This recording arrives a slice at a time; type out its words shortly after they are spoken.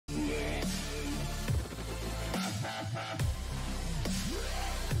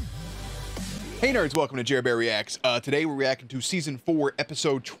Hey nerds, welcome to Jerry Bear Reacts. Today we're reacting to Season 4,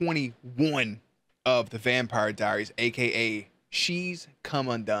 Episode 21 of the Vampire Diaries, aka She's Come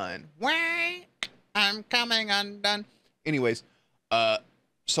Undone. Wait, I'm coming undone. Anyways,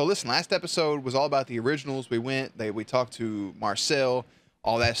 so listen, last episode was all about the originals. We talked to Marcel,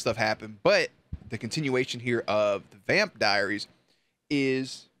 all that stuff happened. But the continuation here of the Vamp Diaries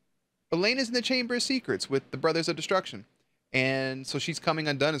is Elena's in the Chamber of Secrets with the Brothers of Destruction. And so she's coming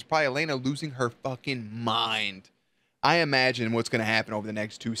undone. It's probably Elena losing her fucking mind. I imagine what's going to happen over the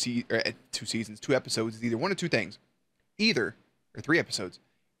next two episodes is either one of two things. Or 3 episodes,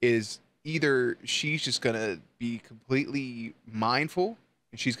 is either she's just going to be completely mindful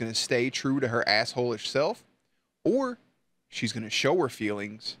and she's going to stay true to her asshole-ish self, or she's going to show her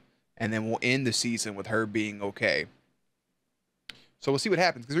feelings and then we'll end the season with her being okay. So we'll see what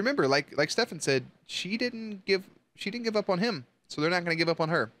happens. Because remember, like Stefan said, she didn't give up on him, so they're not going to give up on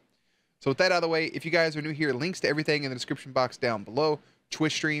her. So with that out of the way, if you guys are new here, links to everything in the description box down below.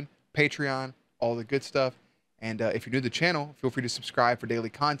 Twitch stream, Patreon, all the good stuff. And if you're new to the channel, feel free to subscribe for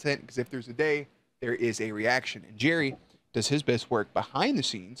daily content, because if there's a day, there is a reaction. And Jerry does his best work behind the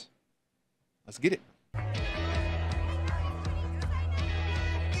scenes. Let's get it. Elena,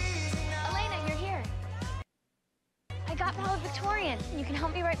 you're here. I got valedictorian. You can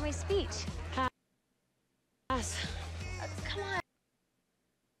help me write my speech. Come on.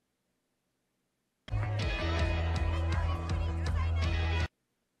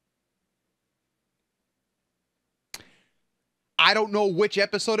 I don't know which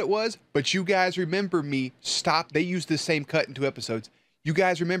episode it was, but you guys remember me. Stop. They used the same cut in 2 episodes. You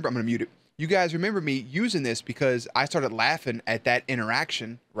guys remember, I'm going to mute it. You guys remember me using this because I started laughing at that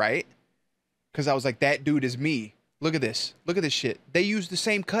interaction, right? Because I was like, that dude is me. Look at this. Look at this shit. They used the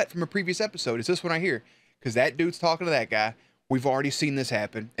same cut from a previous episode. It's this one right here. Because that dude's talking to that guy. We've already seen this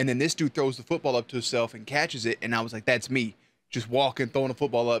happen. And then this dude throws the football up to himself and catches it. And I was like, that's me. Just walking, throwing the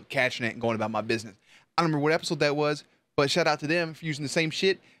football up, catching it, and going about my business. I don't remember what episode that was. But shout out to them for using the same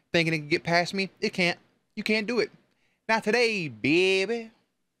shit, thinking it can get past me. It can't. You can't do it. Not today, baby.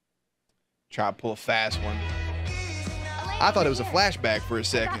 Try to pull a fast one. I thought it was a flashback for a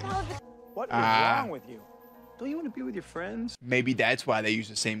second. What is wrong with you? Don't you want to be with your friends? Cut, that's why they use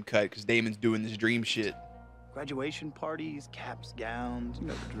the same cut, because Damon's doing this dream shit. Graduation parties, caps, gowns, you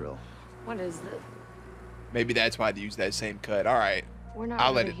know the drill. What is this? Maybe that's why they use that same cut. All right. We're not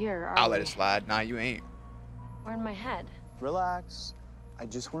I'll let it slide. Nah, you ain't. We're in my head. Relax. I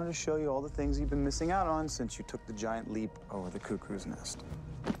just wanted to show you all the things you've been missing out on since you took the giant leap over the cuckoo's nest.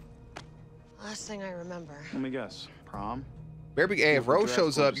 Last thing I remember. Let me guess. Prom? Hey, if Rose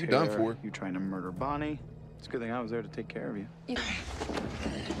shows up, you're done for. You trying to murder Bonnie? It's a good thing I was there to take care of you.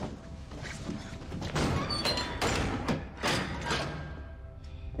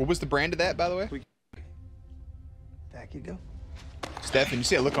 What was the brand of that, by the way? Back you go. Stefan, you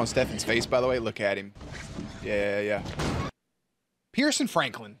see a look on Stefan's face, by the way? Look at him. Yeah. Pearson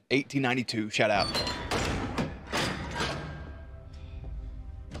Franklin, 1892. Shout out.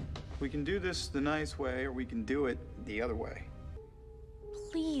 We can do this the nice way, or we can do it the other way.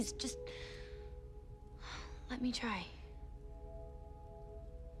 Please, just let me try.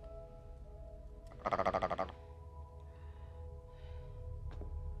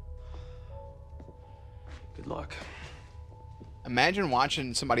 Good luck. Imagine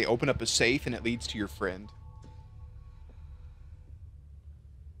watching somebody open up a safe and it leads to your friend.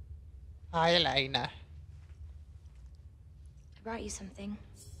 Hi, Elena. I brought you something.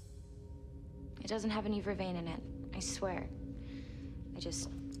 It doesn't have any vervain in it, I swear. I just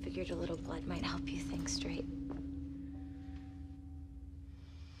figured a little blood might help you think straight.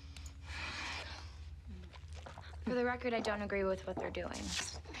 For the record, I don't agree with what they're doing.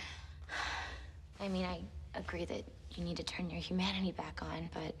 I mean, I agree that you need to turn your humanity back on,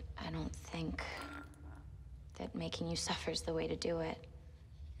 but I don't think that making you suffer is the way to do it.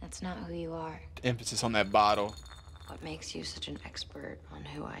 That's not who you are. Emphasis on that bottle. What makes you such an expert on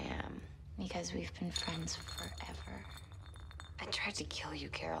who I am? Because we've been friends forever. I tried to kill you,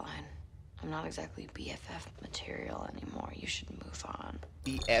 Caroline. I'm not exactly BFF material anymore. You should move on.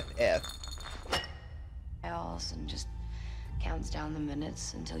 BFF. And just counts down the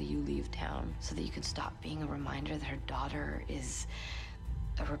minutes until you leave town so that you can stop being a reminder that her daughter is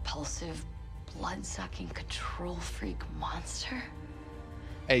a repulsive, blood-sucking, control freak monster.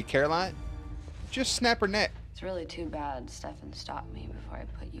 Hey, Caroline, just snap her neck. It's really too bad Stefan stopped me before I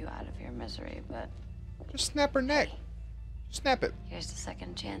put you out of your misery, but... Just snap her neck. Snap it. Here's to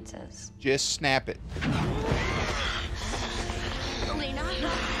second chances. Just snap it. Elena?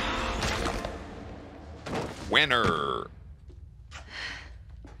 Winner.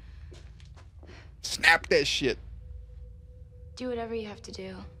 Snap that shit. Do whatever you have to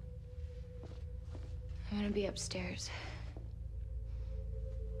do. I'm gonna be upstairs.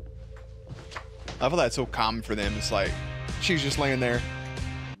 I feel that's so common for them. It's like she's just laying there.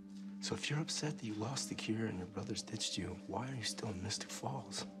 So if you're upset that you lost the cure and your brothers ditched you, why are you still in Mystic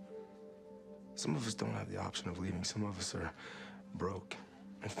Falls? Some of us don't have the option of leaving. Some of us are broke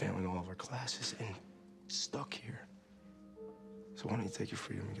and failing all of our classes and stuck here. So why don't you take your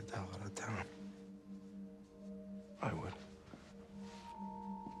freedom and get the hell out of town? I would.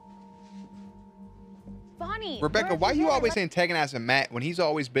 Bonnie! Rebecca, why you always antagonizing Matt when he's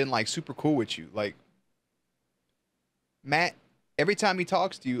always been like super cool with you? Like, Matt, every time he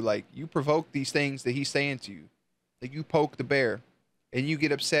talks to you, like, you provoke these things that he's saying to you. Like, you poke the bear and you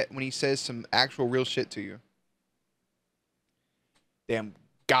get upset when he says some actual real shit to you. Damn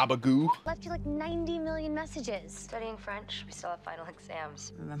gabagoo. Left you like 90 million messages. Studying French, we still have final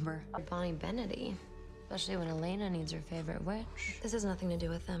exams. Remember? Bonnie Benetti. Especially when Elena needs her favorite witch. This has nothing to do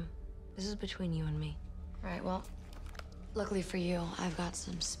with them. This is between you and me. Right, well, luckily for you, I've got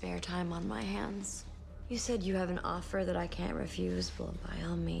some spare time on my hands. You said you have an offer that I can't refuse. Well, by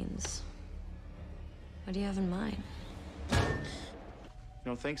all means. What do you have in mind? You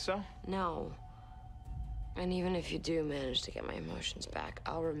don't think so? No. And even if you do manage to get my emotions back,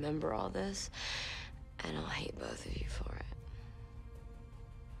 I'll remember all this, and I'll hate both of you for it.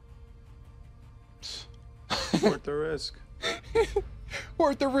 Worth the risk.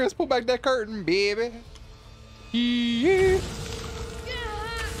 Worth the risk. Pull back that curtain, baby. Yeah.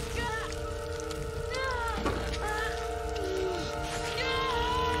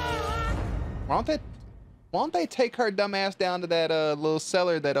 Why don't they take her dumb ass down to that little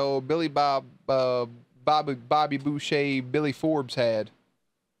cellar that old Bobby Boucher, Billy Forbes had?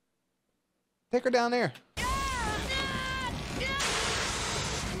 Take her down there.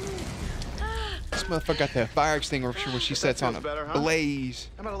 This motherfucker got that fire extinguisher when she sets on a blaze.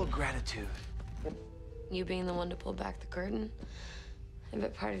 How about a little gratitude? You being the one to pull back the curtain, I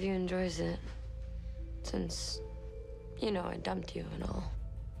bet part of you enjoys it. Since, you know, I dumped you and all.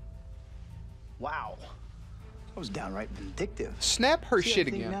 Wow. That was downright vindictive. Snap her See, shit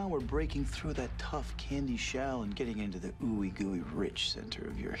I think again. now we're breaking through that tough candy shell and getting into the ooey gooey rich center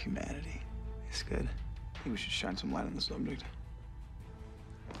of your humanity. It's good. I think we should shine some light on the subject.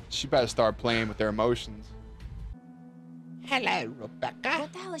 She better start playing with their emotions. Hello, Rebecca.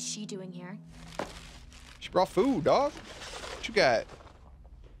 What the hell is she doing here? She brought food, dog. What you got?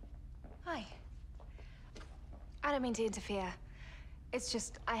 Hi. I don't mean to interfere. It's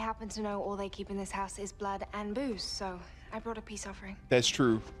just I happen to know all they keep in this house is blood and booze, so I brought a peace offering. That's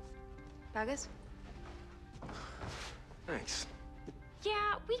true. Burgers? Thanks.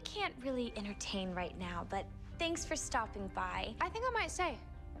 Yeah, we can't really entertain right now, but thanks for stopping by. I think I might stay.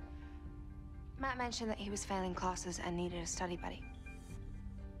 Matt mentioned that he was failing classes and needed a study buddy.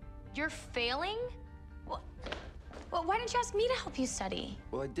 You're failing? Well, why didn't you ask me to help you study?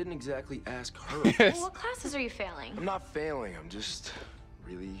 Well, I didn't exactly ask her. Well, what classes are you failing? I'm not failing. I'm just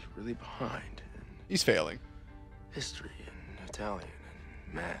really, really behind in He's failing. history and Italian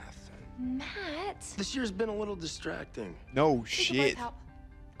and math. Matt? This year's been a little distracting. No We could shit. both help.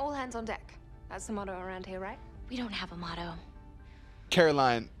 All hands on deck. That's the motto around here, right? We don't have a motto.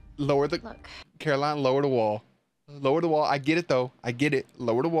 Caroline, lower the Look, Caroline, lower the wall. Lower the wall. I get it though. I get it.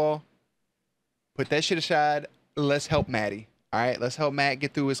 Lower the wall. Put that shit aside. Let's help Maddie. All right, let's help Matt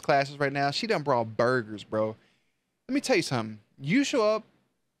get through his classes right now. She done brought burgers, bro. Let me tell you something. You show up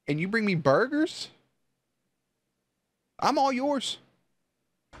and you bring me burgers, I'm all yours.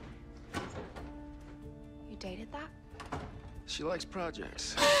 You dated that? She likes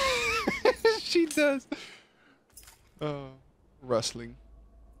projects. She does. Rustling.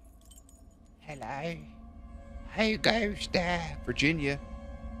 Hello. Hey, Ghost. Virginia.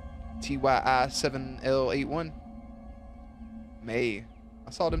 TYI 7L81. May.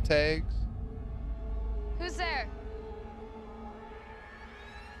 I saw them tags. Who's there?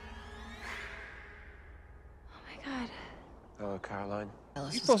 Oh my god. Hello, Caroline.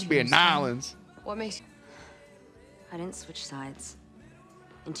 You're supposed to be in Nylons. What makes you... I didn't switch sides.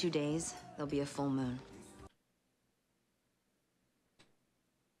 In 2 days, there'll be a full moon.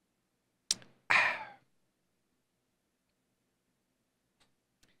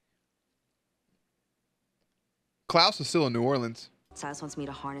 Klaus is still in New Orleans. Silas wants me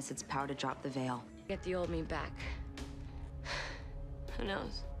to harness its power to drop the veil. Get the old me back. Who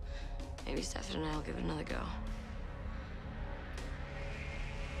knows? Maybe Stefan and I will give it another go.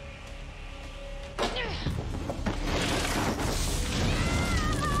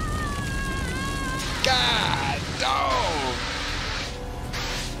 God dog.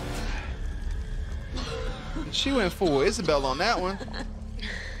 She went full Isabel on that one.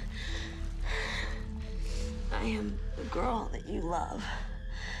 I am the girl that you love.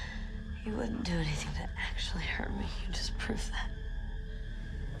 You wouldn't do anything to actually hurt me. You just proved that.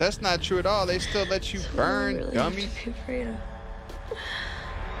 That's not true at all. They still let you burn, really dummy. have to be afraid of.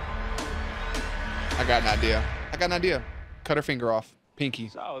 I got an idea. I got an idea. Cut her finger off. Pinky.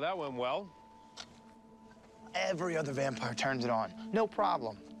 So that went well. Every other vampire turns it on. No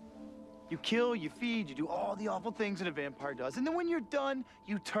problem. You kill, you feed, you do all the awful things that a vampire does. And then when you're done,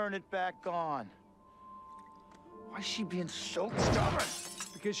 you turn it back on. Why is she being so stubborn?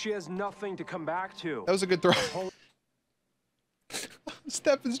 Because she has nothing to come back to. That was a good throw.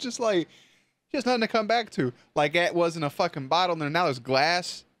 Stefan's just like, she has nothing to come back to. Like that wasn't a fucking bottle, and now there's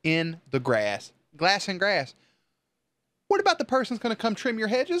glass in the grass. Glass and grass. What about the person's gonna come trim your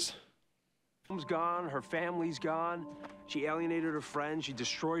hedges? Mom's gone, her family's gone. She alienated her friends, she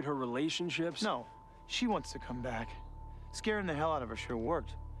destroyed her relationships. No, she wants to come back. Scaring the hell out of her sure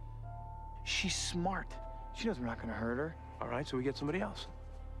worked. She's smart. She knows we're not gonna hurt her. All right, so we get somebody else.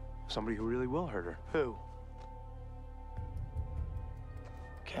 Somebody who really will hurt her. Who?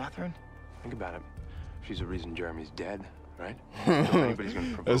 Catherine? Think about it. She's the reason Jeremy's dead, right? If anybody's gonna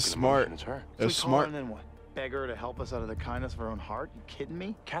provoke That's an smart. emotion, it's her. That's So we call her smart. and then what? Beg her to help us out of the kindness of her own heart? You kidding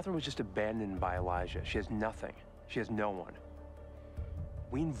me? Catherine was just abandoned by Elijah. She has nothing. She has no one.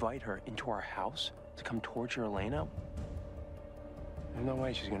 We invite her into our house to come torture Elena? There's no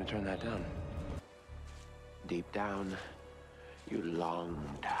way she's gonna turn that down. Deep down, you long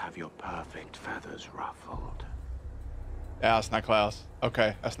to have your perfect feathers ruffled. Yeah, that's not Klaus.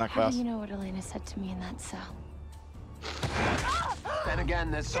 Okay, that's not How Klaus. do you know what Elena said to me in that cell? Then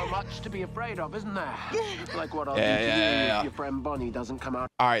again, there's so much to be afraid of, isn't there? Like what I'll do to you Yeah. if your friend Bonnie doesn't come out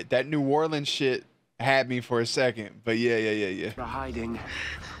All right, that New Orleans shit had me for a second, but yeah. of hiding.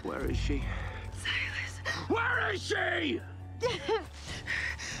 Where is she? Silas. Where is she?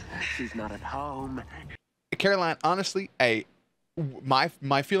 She's not at home. Caroline, honestly, hey,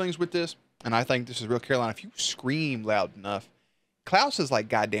 my feelings with this, and I think this is real Caroline, if you scream loud enough, Klaus is like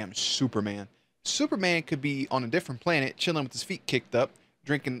goddamn Superman. Superman could be on a different planet, chilling with his feet kicked up,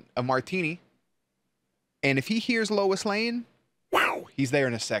 drinking a martini, and if he hears Lois Lane, wow, he's there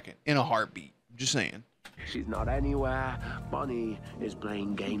in a second, in a heartbeat. Just saying. She's not anywhere. Bonnie is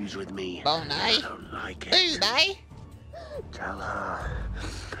playing games with me. Bonnie? I don't like it. Bonnie? Tell her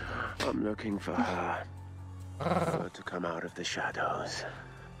I'm looking for her. For her to come out of the shadows.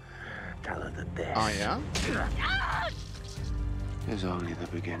 Tell her that this Oh, yeah? is only the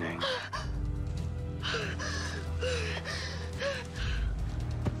beginning.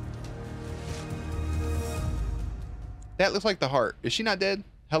 That looks like the heart. Is she not dead?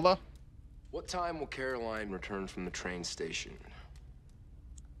 Hello? What time will Caroline return from the train station?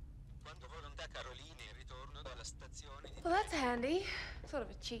 Well, that's handy. Sort of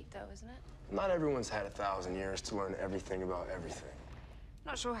a cheat, though, isn't it? Not everyone's had 1,000 years to learn everything about everything.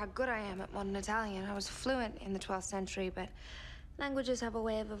 Not sure how good I am at modern Italian. I was fluent in the 12th century, but languages have a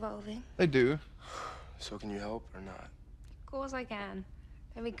way of evolving. They do. So can you help or not? Of course I can.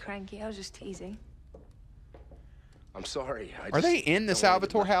 Don't be cranky. I was just teasing. I'm sorry. Are they in the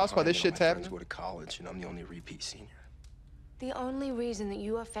Salvatore house while this shit's happening? happening? Go to college, and I'm the only repeat senior. The only reason that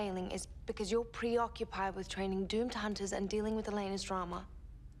you are failing is because you're preoccupied with training doomed hunters and dealing with Elena's drama.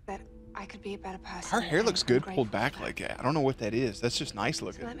 But I could be a better person. Her hair and looks I'm good grateful pulled back for like that. that. I don't know what that is. That's just nice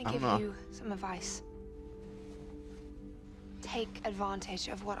looking. So let me I don't give know. you some advice. Take advantage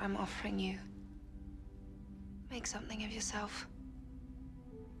of what I'm offering you. Make something of yourself.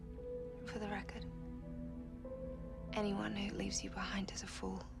 For the record, anyone who leaves you behind is a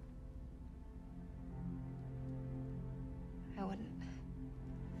fool. I wouldn't.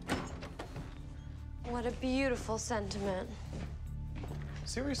 What a beautiful sentiment.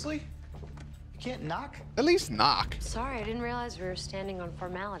 Seriously? You can't knock? At least knock. Sorry, I didn't realize we were standing on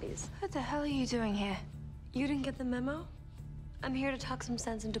formalities. What the hell are you doing here? You didn't get the memo? I'm here to talk some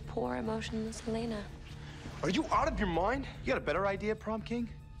sense into poor, emotionless Elena. Are you out of your mind? You got a better idea, Prom King?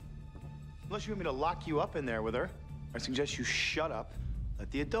 Unless you want me to lock you up in there with her, I suggest you shut up, let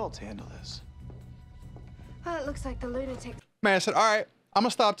the adults handle this. Well, it looks like the lunatic. Man said, all right, I'm going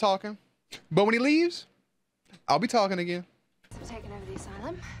to stop talking. But when he leaves, I'll be talking again. have taken over the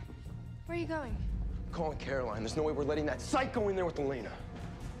asylum. Where are you going? I'm calling Caroline. There's no way we're letting that psycho in there with Elena.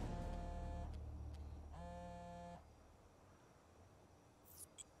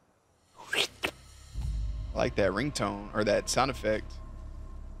 I like that ringtone or that sound effect.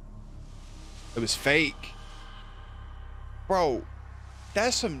 It was fake. Bro,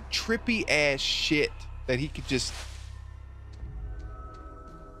 that's some trippy ass shit that he could just...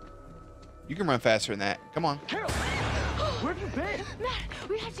 You can run faster than that. Come on. Caroline, where have you been? Matt,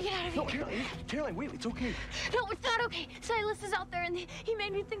 we have to get out of here. No, Caroline, wait, it's okay. No, it's not okay. Silas is out there, and he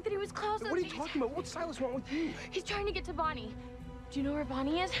made me think that he was close. What are you talking about? What's Silas want with you? He's trying to get to Bonnie. Do you know where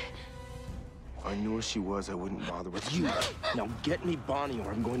Bonnie is? If I knew where she was, I wouldn't bother with you. Now get me Bonnie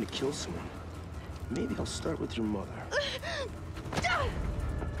or I'm going to kill someone. Maybe I'll start with your mother.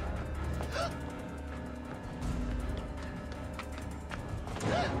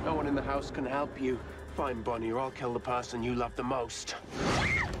 No one in the house can help you. Find Bonnie or I'll kill the person you love the most.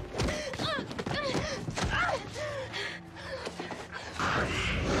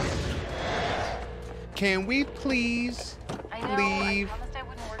 Can we please leave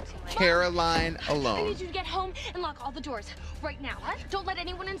Caroline I alone? need you to get home and lock all the doors right now. What? Don't let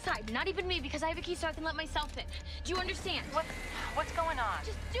anyone inside, not even me, because I have a key so I can let myself in. Do you understand? What's going on?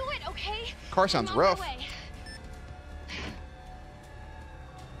 Just do it, okay? Car sounds I'm on my rough. way.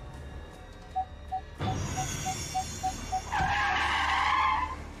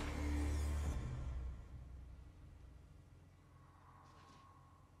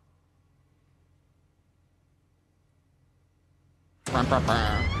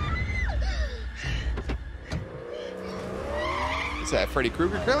 What's that, Freddy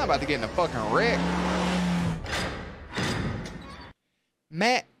Krueger? Caroline about to get in a fucking wreck.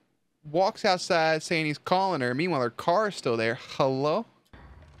 Matt walks outside saying he's calling her. Meanwhile, her car is still there. Hello?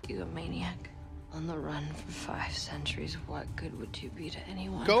 You a maniac. On the run for 5 centuries, what good would you be to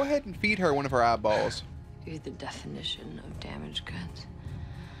anyone? Go ahead and feed her one of her eyeballs. You're the definition of damaged goods.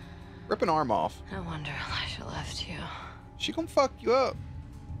 Rip an arm off. No wonder Elijah left you. She gonna fuck you up.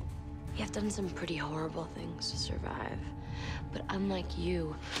 You've done some pretty horrible things to survive. But unlike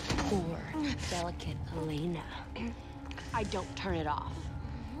you, poor, delicate Elena, I don't turn it off.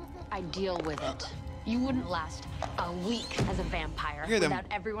 I deal with it. You wouldn't last a week as a vampire without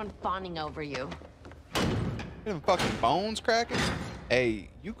everyone fawning over you. Them fucking bones cracking. Hey,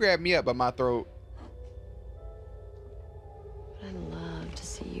 you grabbed me up by my throat. I'd love to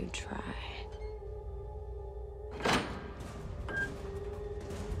see you try.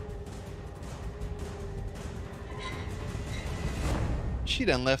 She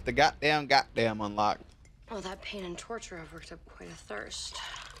done left the goddamn unlocked. Oh, that pain and torture have worked up quite a thirst.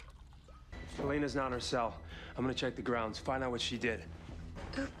 Elena's not in her cell. I'm gonna check the grounds, find out what she did.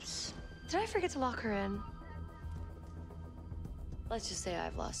 Oops. Did I forget to lock her in? Let's just say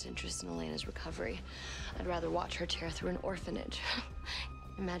I've lost interest in Elena's recovery. I'd rather watch her tear through an orphanage.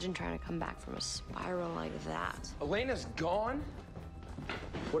 Imagine trying to come back from a spiral like that. Elena's gone?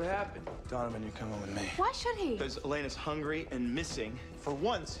 What happened? Donovan, you're coming with me. Why should he? Because Elena's hungry and missing. For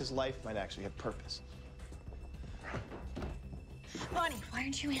once, his life might actually have purpose. Bonnie, why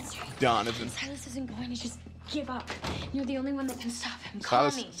aren't you answering? Donovan. Silas isn't going to just give up. You're the only one that can stop him.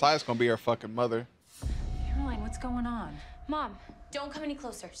 Call me. Silas gonna be her fucking mother. Caroline, what's going on? Mom, don't come any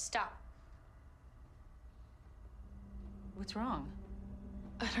closer. Stop. What's wrong?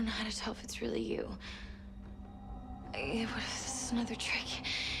 I don't know how to tell if it's really you. What if this is another trick?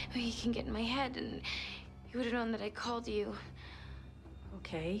 He can get in my head, and you would have known that I called you.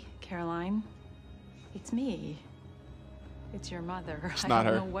 Okay, Caroline. It's me. It's your mother. It's not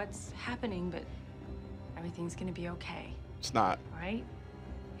her. I don't know what's happening, but everything's gonna be okay. It's not. All right?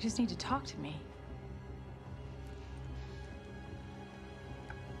 You just need to talk to me.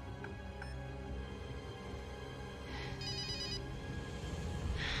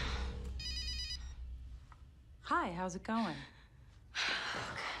 Hi, how's it going?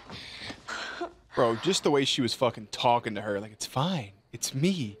 Bro, just the way she was fucking talking to her, like, it's fine. It's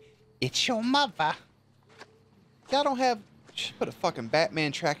me. It's your mother. Y'all don't have... She put a fucking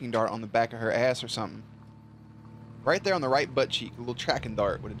Batman tracking dart on the back of her ass or something. Right there on the right butt cheek, a little tracking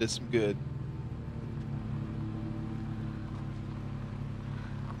dart would have did some good.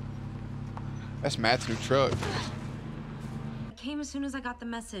 That's Matt's new truck. I came as soon as I got the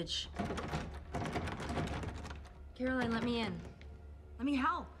message. Caroline, let me in. Let me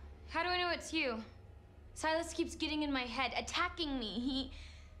help. How do I know it's you? Silas keeps getting in my head, attacking me.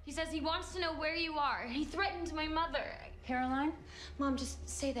 He says he wants to know where you are. He threatened my mother. Caroline? Mom, just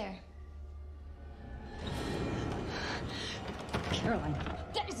stay there. Caroline.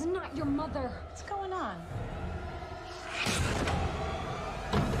 That is not your mother. What's going on?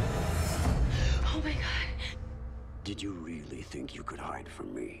 Oh my God. Did you really think you could hide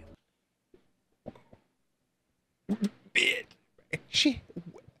from me? Bitch.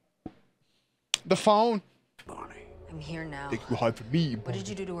 The phone. Bonnie, I'm here now. Think you hide from me. What did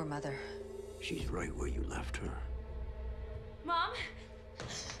you do to her mother? she's right where you left her. Mom?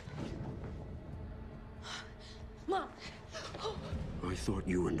 Mom? I thought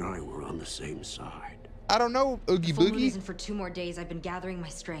you and I were on the same side. I don't know, Oogie Full moon Boogie. isn't for 2 more days. I've been gathering my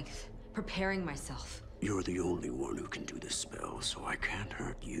strength, preparing myself. You're the only one who can do this spell, so I can't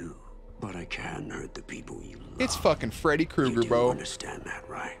hurt you. But I can hurt the people you love. It's fucking Freddy Krueger, You do bro. understand that,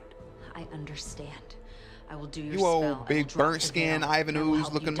 right? I understand. I will do your You spell. old I will big drop burnt the skin veil, Ivan and I will Ooze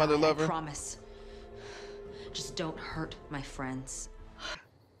help looking you mother die, lover. I promise. Just don't hurt my friends.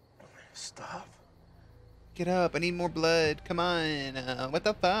 Stop. Get up. I need more blood. Come on. What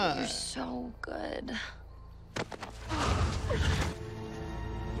the fuck? You're so good.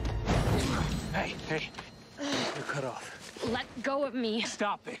 Hey, hey. You're cut off. Let go of me.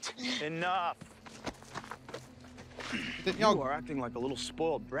 Stop it. Enough. Didn't You y'all- are acting like a little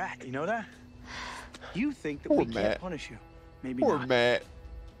spoiled brat, you know that? You think that Poor we Matt. can't punish you. Maybe Poor not. Matt.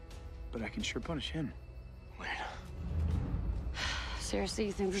 But I can sure punish him. Seriously,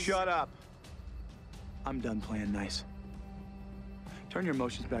 you think this Shut up. I'm done playing nice. Turn your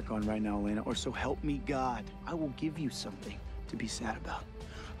emotions back on right now, Elena, or so help me God, I will give you something to be sad about.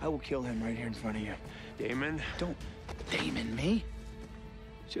 I will kill him right here in front of you. Damon? Don't Damon me.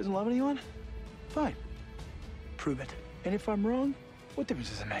 She doesn't love anyone? Fine. Prove it. And if I'm wrong, what difference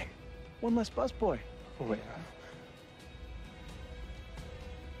does it make? One less busboy. Oh, wait.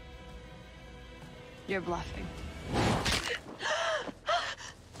 You're bluffing.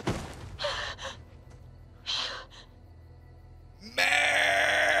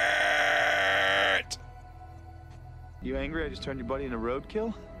 Matt! You angry I just turned your buddy into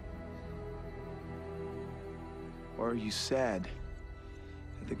roadkill? Or are you sad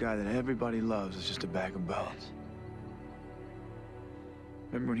that the guy that everybody loves is just a bag of bones?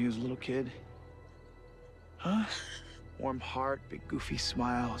 Remember when he was a little kid? Huh? Warm heart, big goofy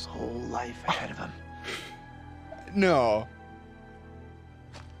smile, his whole life ahead of him. No.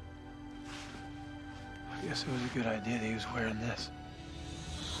 I guess it was a good idea that he was wearing this.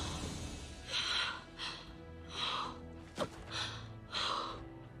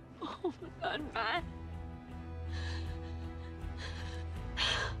 Oh my God, Matt.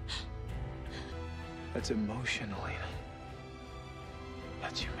 That's emotion, Elena.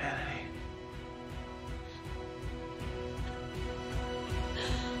 That's humanity.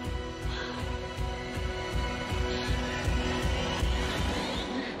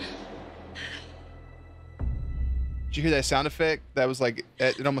 Did you hear that sound effect? That was like,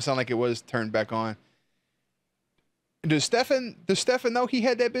 it almost sounded like it was turned back on. Does Stefan know he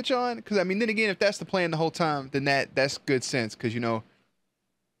had that bitch on? Because, I mean, then again, if that's the plan the whole time, then that's good sense. Because, you know,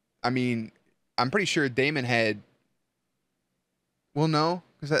 I mean, I'm pretty sure Damon had, well, no,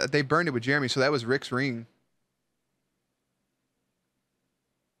 because they burned it with Jeremy. So that was Rick's ring.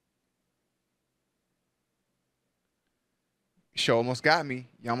 Show almost got me.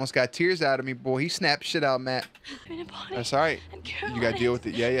 You almost got tears out of me, boy. He snapped shit out, Matt. That's all right. You got to deal with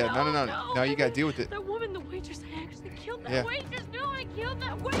it. Yeah, yeah. No, you got to deal with it. That woman, the waitress, I actually killed that Yeah. waitress. No, I killed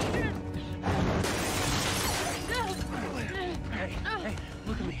that waitress. Hey,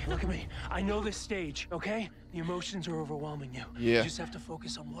 look at me. I know this stage, okay? The emotions are overwhelming you. Yeah. You just have to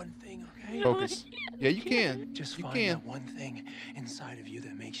focus on one thing, okay? Focus. Yeah, you can. Just You find can. that one thing inside of you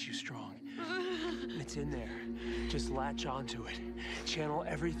that makes you strong. It's in there. Just latch onto it. Channel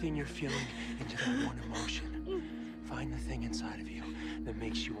everything you're feeling into that one emotion. Find the thing inside of you that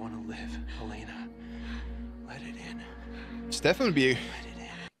makes you want to live, Elena. Let it in. Stefan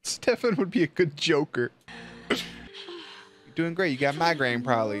would be a good Joker. You're doing great. You got migraine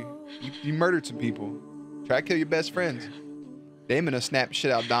probably. You murdered some people. Try to kill your best friends. Damon will snap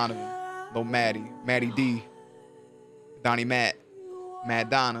shit out Donovan. Little Maddie D. Donnie Matt. Matt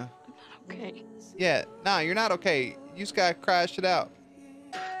Donna. Okay. Yeah, nah, you're not okay. You just gotta cry shit out.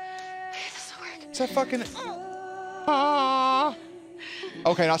 Is that fucking... Ah.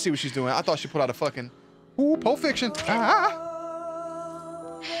 Okay, now I see what she's doing. I thought she put out a fucking... Ooh, Pulp Fiction. Ah.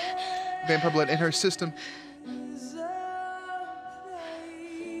 Vampire blood in her system.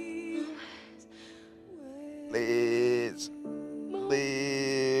 Liz.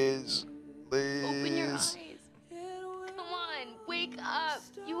 Open your eyes. Come on, wake up.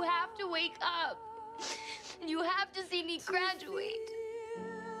 You have to wake up. You have to see me graduate.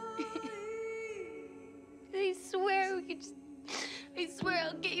 I swear we could just... I swear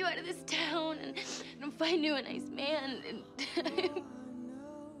I'll get you out of this town and find you a nice man and...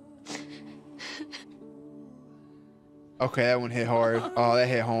 Okay, that one hit hard. Oh, that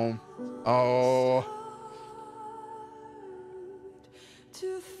hit home. Oh.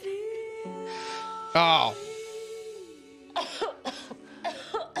 Oh.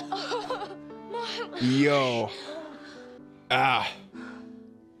 Yo. Ah.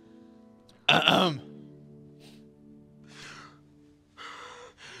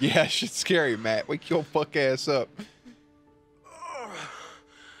 Yeah, shit's scary, Matt. Wake your fuck ass up.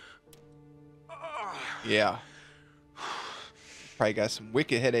 Yeah. Probably got some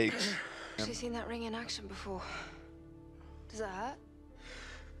wicked headaches. Actually seen that ring in action before. Does that hurt?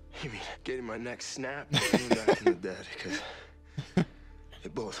 You mean getting my neck snapped and coming back from the dead? Because they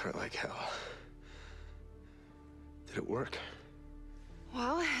both hurt like hell. Did it work?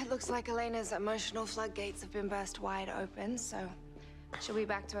 Well, it looks like Elena's emotional floodgates have been burst wide open, so she'll be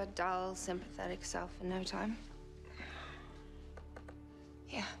back to her dull, sympathetic self in no time.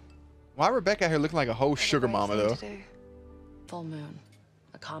 Yeah. Why Rebecca out here looking like a whole sugar mama, though? Full moon.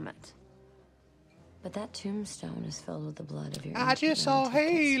 A comet. But that tombstone is filled with the blood of your I just saw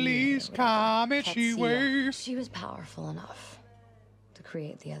Haley's comet. She waves. She was powerful enough to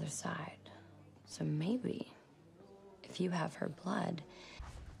create the other side. So maybe, if you have her blood...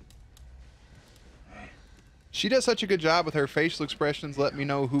 She does such a good job with her facial expressions. Let me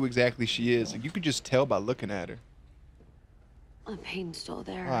know who exactly she is. Like, you could just tell by looking at her. The pain's still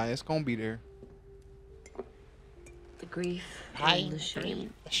there. All right, it's gonna be there. The grief, Pain, the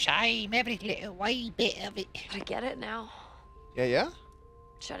shame. the shame, every little wee bit of it. But I get it now. Yeah, yeah?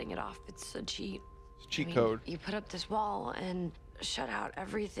 Shutting it off, it's a cheat. It's a cheat code. You put up this wall and shut out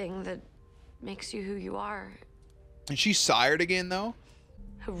everything that makes you who you are. And she's sired again, though?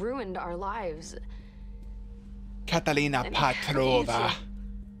 Who ruined our lives. Catalina And Petrova.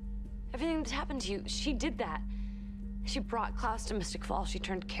 Everything that's happened to you, she did that. She brought Klaus to Mystic Falls. She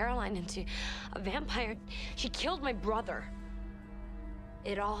turned Caroline into a vampire. She killed my brother.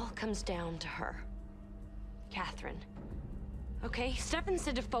 It all comes down to her. Catherine. Okay? Stefan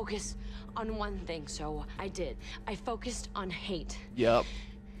said to focus on one thing, so I did. I focused on hate. Yep.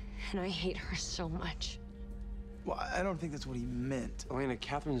 And I hate her so much. Well, I don't think that's what he meant. Elena,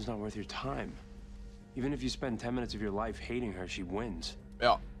 Catherine's not worth your time. Even if you spend 10 minutes of your life hating her, she wins.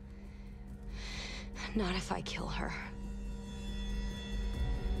 Yeah. Not if I kill her.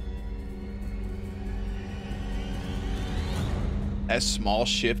 That small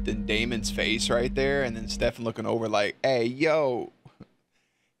shift in Damon's face right there, and then Stefan looking over like, hey, yo.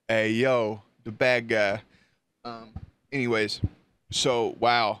 Hey, yo, the bad guy. Anyways, so,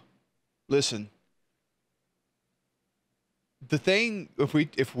 wow. Listen. The thing,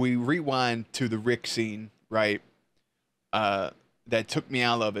 if we rewind to the Rick scene, right, that took me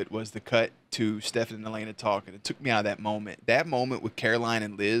out of it was the cut to Stefan and Elena talking. It took me out of that moment. That moment with Caroline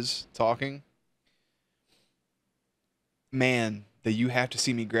and Liz talking. Man, the "you have to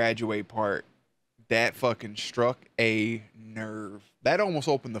see me graduate" part, that fucking struck a nerve. That almost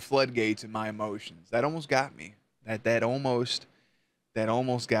opened the floodgates in my emotions. That almost got me. That almost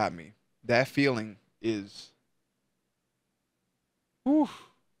got me. That feeling is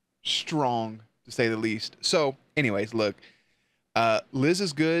strong, to say the least. So, anyways, look. Liz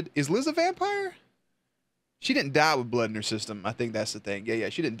is good. Is Liz a vampire? She didn't die with blood in her system. I think that's the thing. Yeah,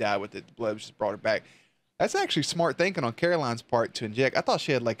 she didn't die with it. The blood just brought her back. That's actually smart thinking on Caroline's part to inject. I thought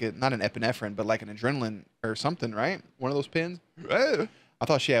she had like not an epinephrine, but like an adrenaline or something, right? One of those pins. I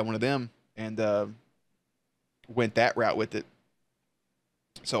thought she had one of them and went that route with it.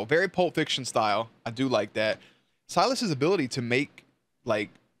 So very Pulp Fiction style. I do like that. Silas's ability to make, like,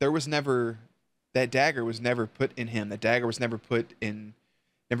 there was never, that dagger was never put in him. That dagger was never put in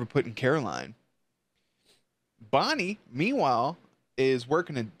Caroline. Bonnie, meanwhile, is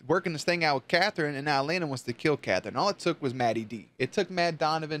working this thing out with Catherine, and now Elena wants to kill Catherine. All it took was Maddie D. It took Matt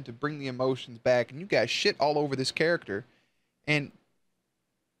Donovan to bring the emotions back, and you got shit all over this character, and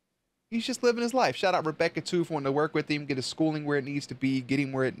he's just living his life. Shout out Rebecca too for wanting to work with him, get his schooling where it needs to be, get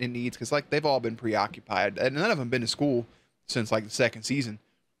him where it needs, because like they've all been preoccupied, and none of them been to school since like the second season.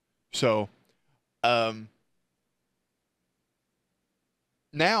 So,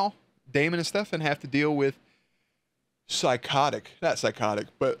 now Damon and Stefan have to deal with not psychotic,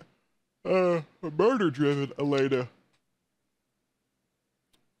 but murder-driven Elena,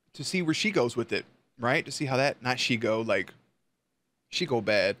 to see where she goes with it, right? To see how that, not she go, like, she go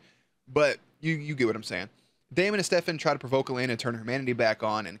bad, but you get what I'm saying. Damon and Stefan try to provoke Elena and turn her humanity back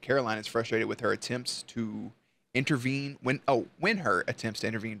on, and Caroline is frustrated with her attempts to intervene when her attempts to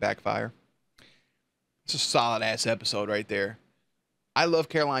intervene backfire. It's a solid-ass episode right there. I love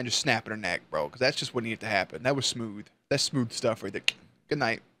Caroline just snapping her neck, bro, because that's just what needed to happen. That was smooth. That's smooth stuff right there. Good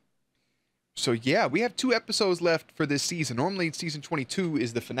night. So, yeah, we have 2 episodes left for this season. Normally, season 22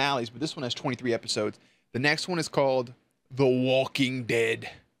 is the finales, but this one has 23 episodes. The next one is called The Walking Dead.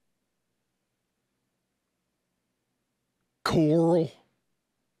 Coral.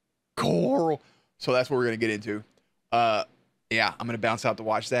 So that's what we're going to get into. Yeah, I'm going to bounce out to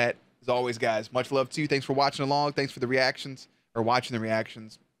watch that. As always, guys, much love to you. Thanks for watching along. Thanks for the reactions, or watching the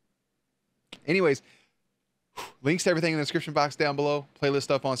reactions. Anyways, links to everything in the description box down below. Playlist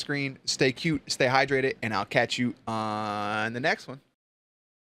stuff on screen. Stay cute, stay hydrated, and I'll catch you on the next one.